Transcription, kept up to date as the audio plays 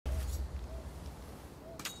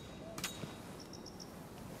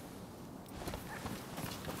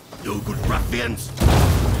no-good ruffians!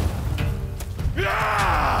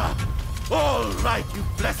 Yeah! All right, you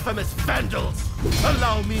blasphemous vandals!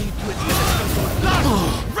 Allow me to administer your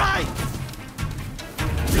last rites!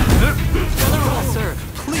 General, sir,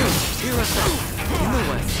 please, hear us out. In the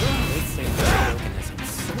West, they say that the organism is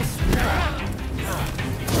so small.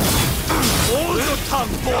 Hold your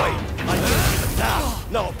tongue, boy! I can give it now.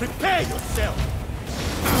 Now prepare yourself!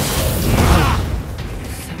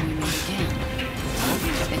 So we meet again.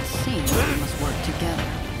 It seems we must work together.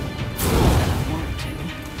 I want to.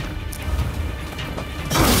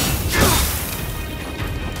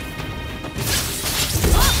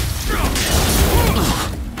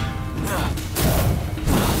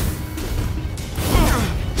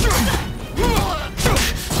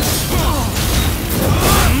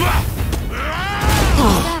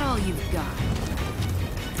 Is that all you've got?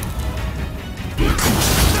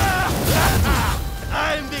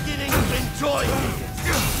 I'm beginning to enjoy this!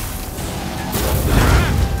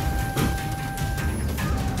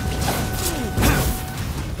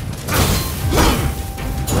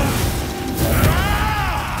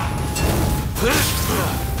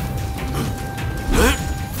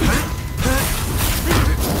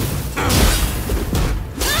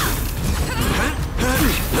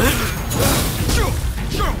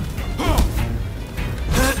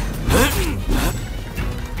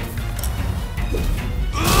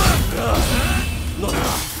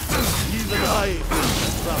 Even I...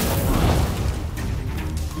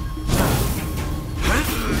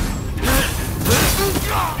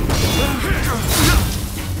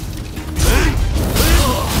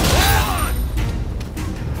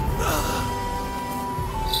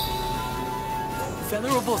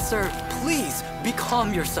 Venerable sir, please,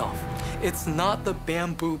 becalm yourself. It's not the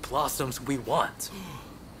bamboo blossoms we want.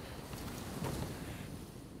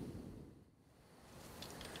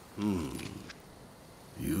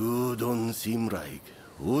 You don't seem like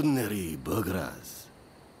ordinary burghers.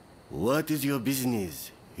 What is your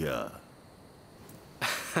business here?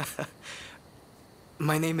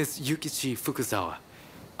 My name is Yukichi Fukuzawa.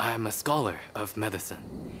 I am a scholar of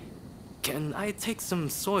medicine. Can I take some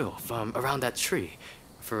soil from around that tree?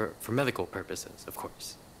 For medical purposes, of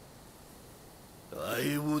course.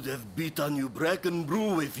 I would have beaten you bracken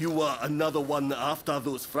brew if you were another one after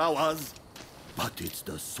those flowers. But it's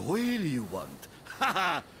the soil you want.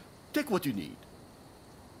 Haha! Take what you need.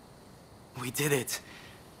 We did it.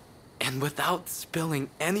 And without spilling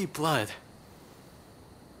any blood.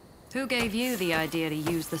 Who gave you the idea to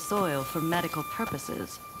use the soil for medical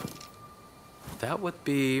purposes? That would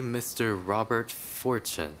be Mr. Robert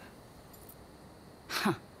Fortune.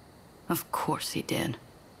 Huh. Of course he did.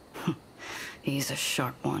 He's a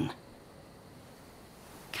sharp one.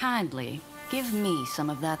 Kindly, give me some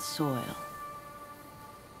of that soil.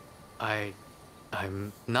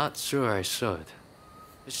 I'm not sure I should.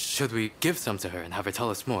 Should we give some to her and have her tell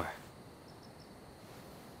us more?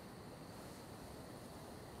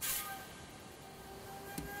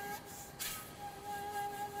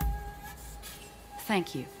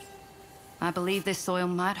 Thank you. I believe this soil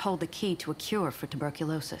might hold the key to a cure for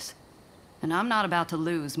tuberculosis. And I'm not about to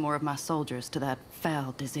lose more of my soldiers to that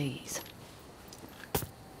foul disease.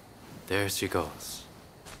 There she goes.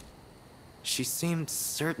 She seemed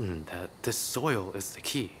certain that this soil is the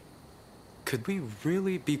key. Could we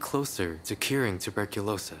really be closer to curing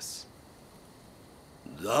tuberculosis?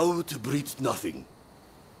 Doubt breeds nothing.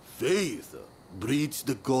 Faith breeds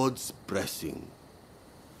the gods' blessing.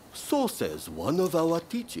 So says one of our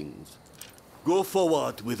teachings. Go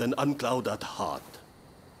forward with an unclouded heart.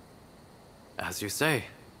 As you say,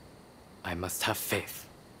 I must have faith.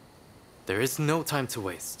 There is no time to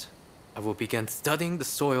waste. I will begin studying the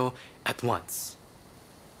soil at once.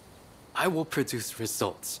 I will produce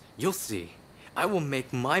results. You'll see. I will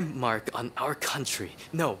make my mark on our country.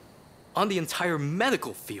 No, on the entire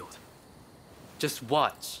medical field. Just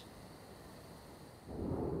watch.